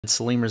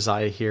Salim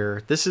Razaya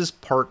here. This is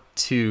part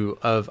 2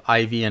 of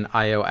IV and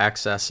IO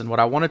access, and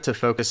what I wanted to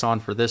focus on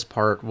for this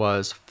part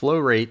was flow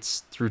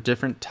rates through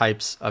different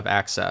types of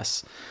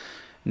access.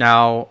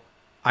 Now,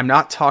 I'm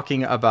not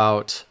talking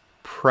about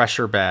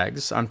pressure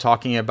bags, I'm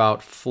talking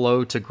about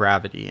flow to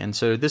gravity. And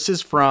so this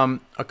is from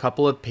a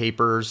couple of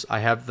papers. I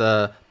have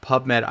the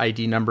PubMed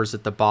ID numbers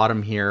at the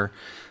bottom here,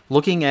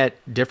 looking at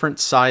different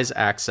size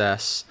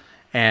access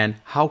and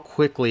how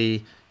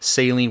quickly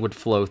saline would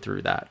flow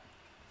through that.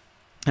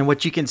 And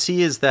what you can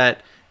see is that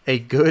a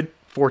good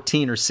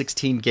 14 or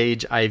 16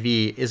 gauge IV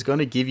is going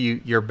to give you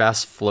your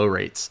best flow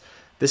rates.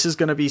 This is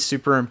going to be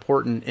super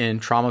important in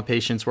trauma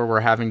patients where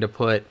we're having to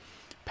put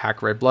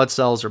packed red blood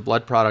cells or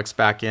blood products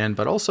back in,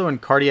 but also in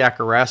cardiac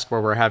arrest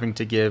where we're having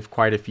to give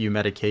quite a few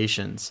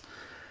medications.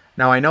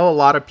 Now, I know a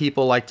lot of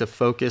people like to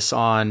focus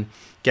on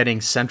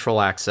getting central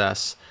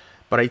access,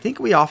 but I think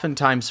we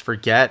oftentimes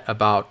forget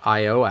about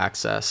IO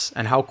access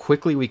and how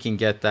quickly we can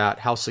get that,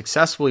 how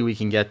successfully we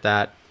can get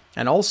that,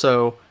 and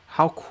also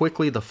how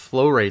quickly the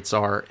flow rates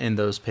are in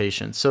those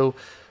patients. So,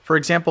 for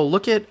example,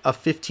 look at a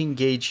 15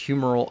 gauge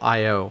humeral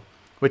IO,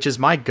 which is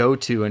my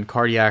go-to in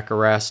cardiac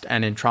arrest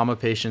and in trauma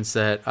patients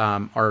that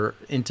are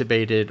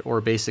intubated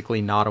or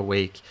basically not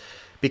awake.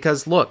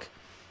 Because look,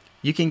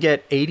 you can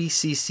get 80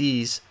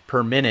 cc's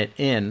per minute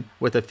in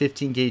with a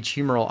 15 gauge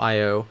humeral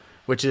IO,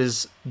 which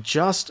is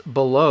just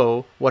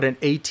below what an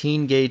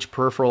 18 gauge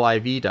peripheral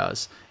IV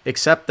does,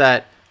 except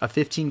that a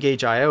 15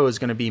 gauge IO is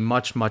going to be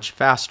much, much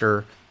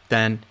faster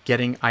than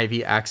getting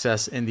IV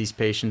access in these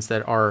patients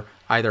that are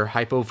either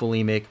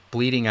hypovolemic,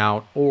 bleeding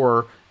out,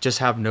 or just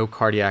have no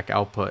cardiac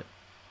output.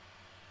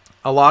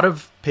 A lot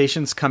of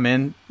patients come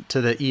in to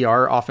the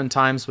ER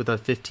oftentimes with a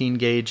 15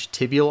 gauge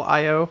tibial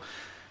IO.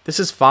 This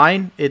is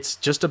fine. It's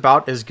just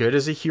about as good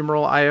as a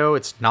humeral IO.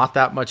 It's not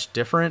that much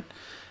different.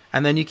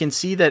 And then you can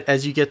see that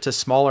as you get to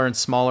smaller and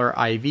smaller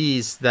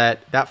IVs,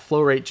 that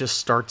flow rate just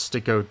starts to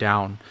go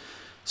down.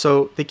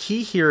 So the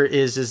key here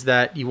is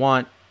that you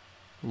want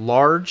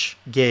large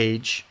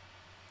gauge,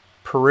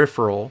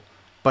 peripheral,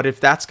 but if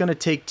that's going to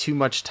take too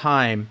much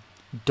time,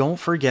 don't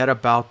forget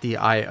about the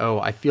IO.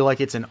 I feel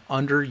like it's an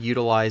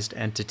underutilized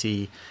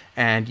entity,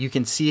 and you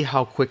can see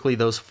how quickly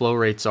those flow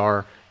rates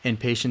are in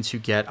patients who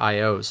get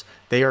IOs.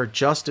 They are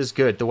just as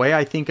good. The way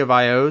I think of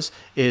IOs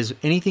is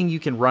anything you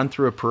can run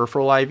through a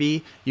peripheral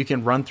IV, you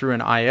can run through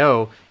an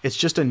IO. It's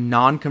just a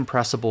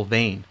non-compressible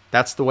vein.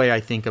 That's the way I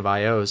think of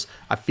IOs.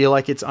 I feel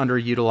like it's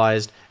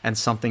underutilized and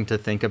something to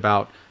think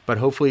about, but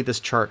hopefully this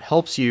chart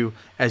helps you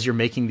as you're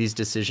making these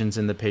decisions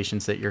in the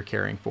patients that you're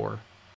caring for.